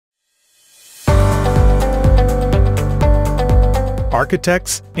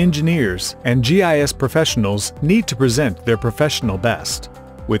Architects, engineers, and GIS professionals need to present their professional best.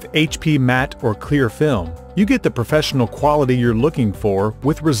 With HP matte or clear film, you get the professional quality you're looking for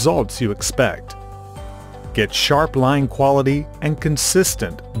with results you expect. Get sharp line quality and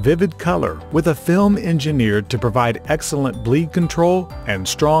consistent, vivid color with a film engineered to provide excellent bleed control and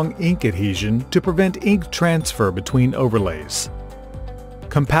strong ink adhesion to prevent ink transfer between overlays.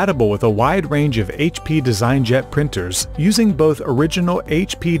 Compatible with a wide range of HP Designjet printers using both original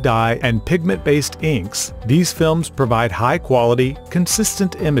HP dye and pigment-based inks, these films provide high-quality,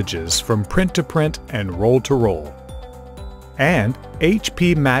 consistent images from print to print and roll to roll. And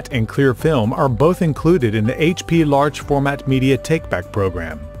HP matte and clear film are both included in the HP Large Format Media Takeback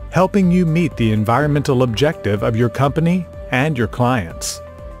program, helping you meet the environmental objective of your company and your clients.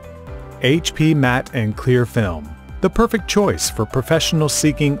 HP matte and clear film, the perfect choice for professionals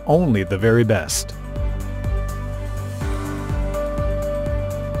seeking only the very best.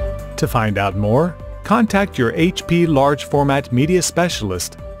 To find out more, contact your HP Large Format Media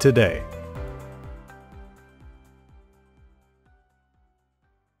Specialist today.